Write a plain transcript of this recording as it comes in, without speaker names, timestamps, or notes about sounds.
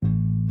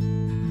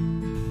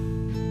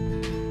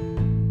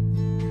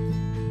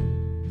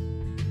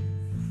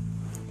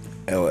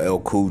LL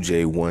Cool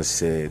J once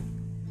said,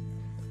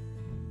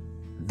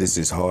 "This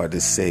is hard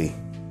to say,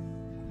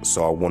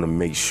 so I want to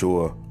make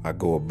sure I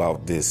go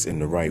about this in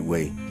the right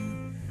way."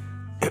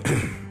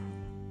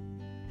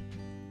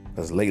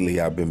 Because lately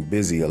I've been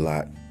busy a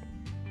lot,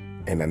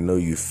 and I know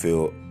you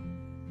feel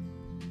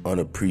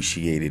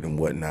unappreciated and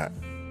whatnot.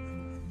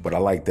 But I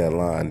like that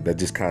line. That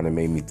just kind of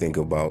made me think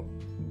about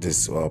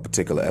this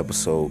particular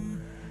episode.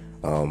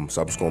 So I'm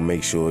just going to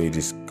make sure it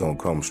just going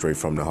to come straight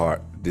from the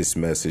heart. This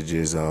message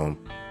is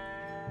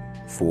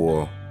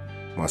for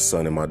my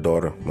son and my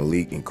daughter,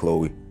 Malik and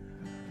Chloe.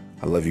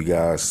 I love you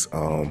guys.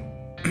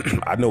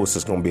 I know it's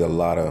just going to be a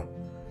lot of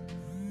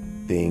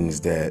things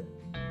that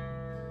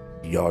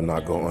y'all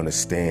not going to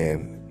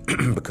understand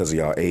because of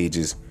y'all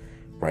ages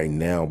right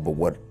now. But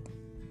what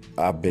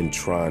I've been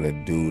trying to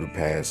do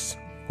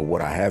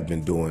what I have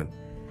been doing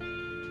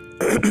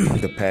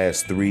the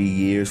past 4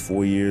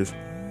 years,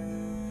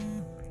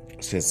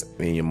 since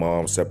me and your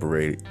mom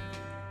separated,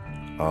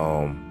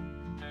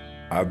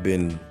 I've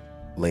been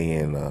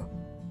laying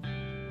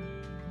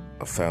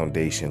a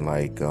foundation,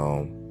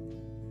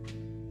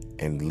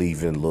 and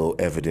leaving little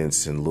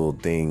evidence and little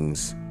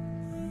things,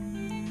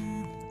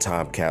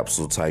 time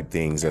capsule type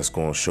things that's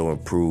going to show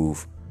and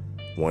prove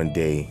one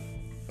day,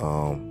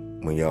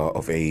 when y'all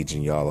of age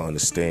and y'all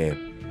understand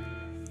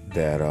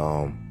that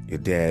your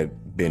dad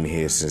been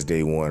here since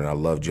day one, and I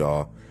loved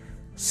y'all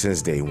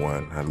since day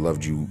one. I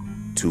loved you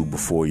two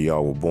before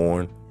y'all were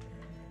born,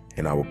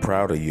 and I was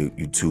proud of you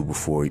two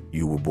before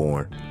you were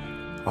born.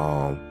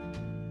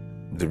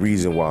 The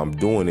reason why I'm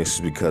doing this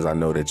is because I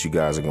know that you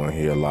guys are going to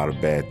hear a lot of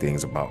bad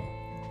things about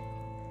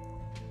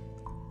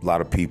a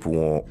lot of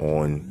people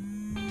on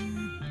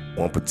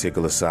one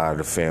particular side of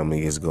the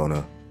family is going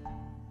to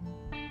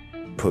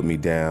put me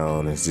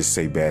down and just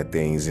say bad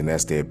things, and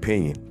that's their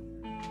opinion.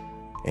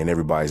 And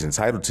everybody's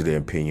entitled to their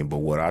opinion, but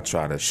what I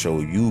try to show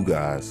you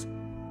guys,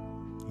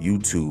 you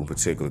two in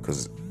particular,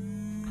 because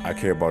I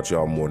care about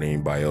y'all more than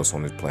anybody else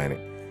on this planet,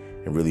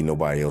 and really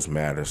nobody else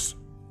matters.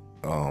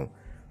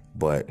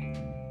 But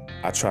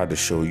I tried to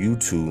show you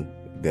two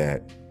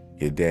that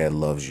your dad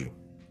loves you.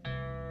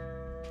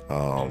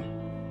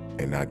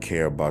 And I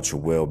care about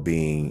your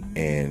well-being,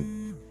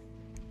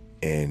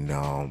 and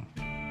I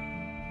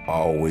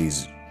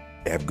always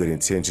have good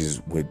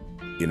intentions with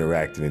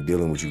interacting and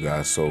dealing with you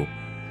guys. So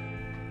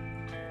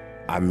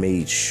I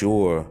made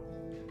sure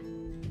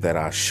that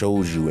I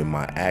showed you in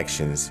my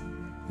actions,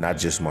 not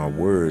just my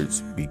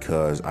words,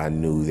 because I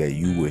knew that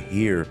you would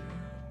hear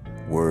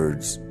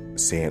words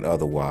saying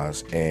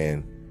otherwise.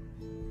 And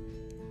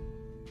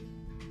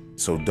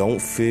so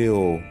don't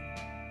feel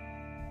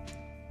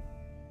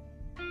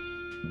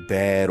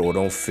bad, or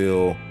don't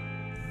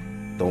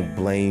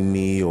blame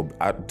me, or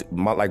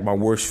my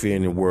worst fear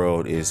in the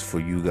world is for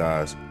you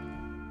guys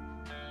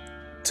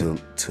to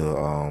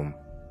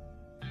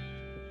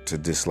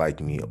dislike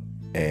me,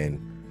 and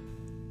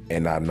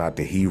I'm not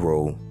the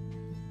hero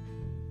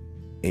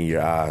in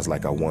your eyes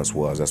like I once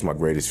was. That's my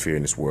greatest fear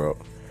in this world.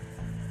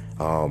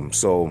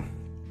 So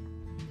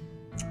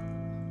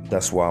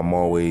that's why I'm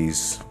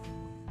always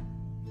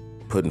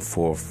putting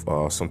forth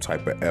some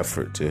type of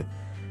effort to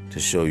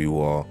show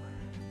you all,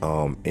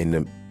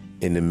 in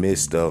the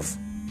midst of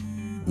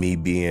me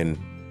being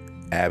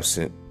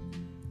absent.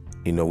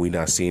 We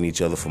not seeing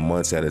each other for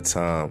months at a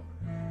time.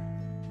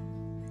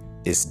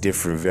 It's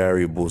different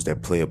variables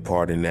that play a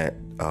part in that.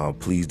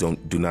 Please do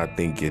not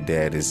think your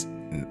dad is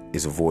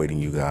avoiding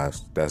you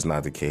guys. That's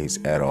not the case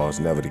at all. It's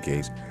never the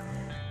case.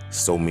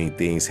 So many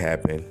things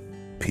happen.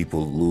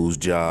 People lose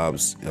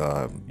jobs.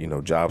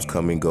 Jobs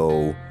come and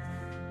go.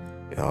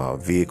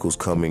 Vehicles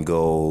come and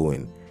go,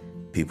 and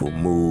people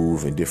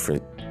move in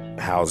different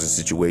housing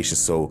situations.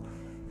 So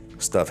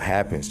stuff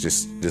happens.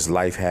 Just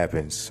life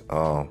happens.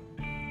 I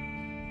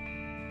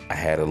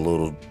had a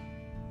little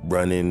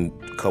run-in,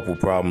 couple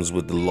problems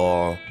with the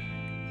law,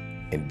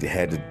 and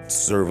had to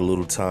serve a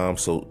little time.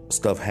 So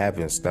stuff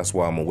happens. That's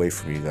why I'm away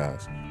from you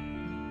guys.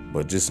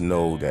 But just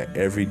know that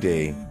every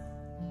day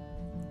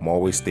I'm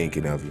always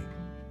thinking of you,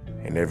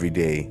 and every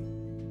day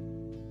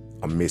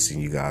I'm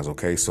missing you guys.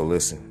 Okay, so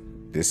listen.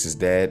 This is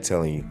Dad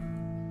telling you.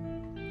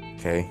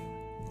 Okay,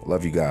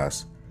 love you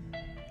guys,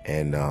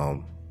 and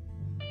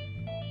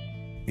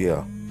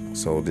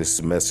So this is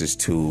a message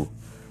to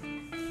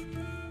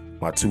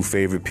my two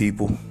favorite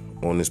people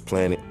on this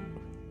planet.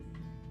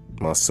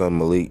 My son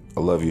Malik, I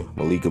love you.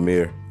 Malik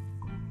Amir,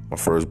 my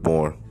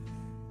firstborn,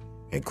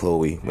 and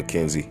Chloe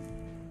Mackenzie,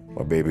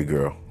 my baby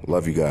girl.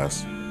 Love you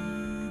guys.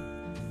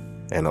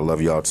 And I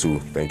love y'all too.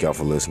 Thank y'all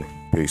for listening.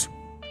 Peace.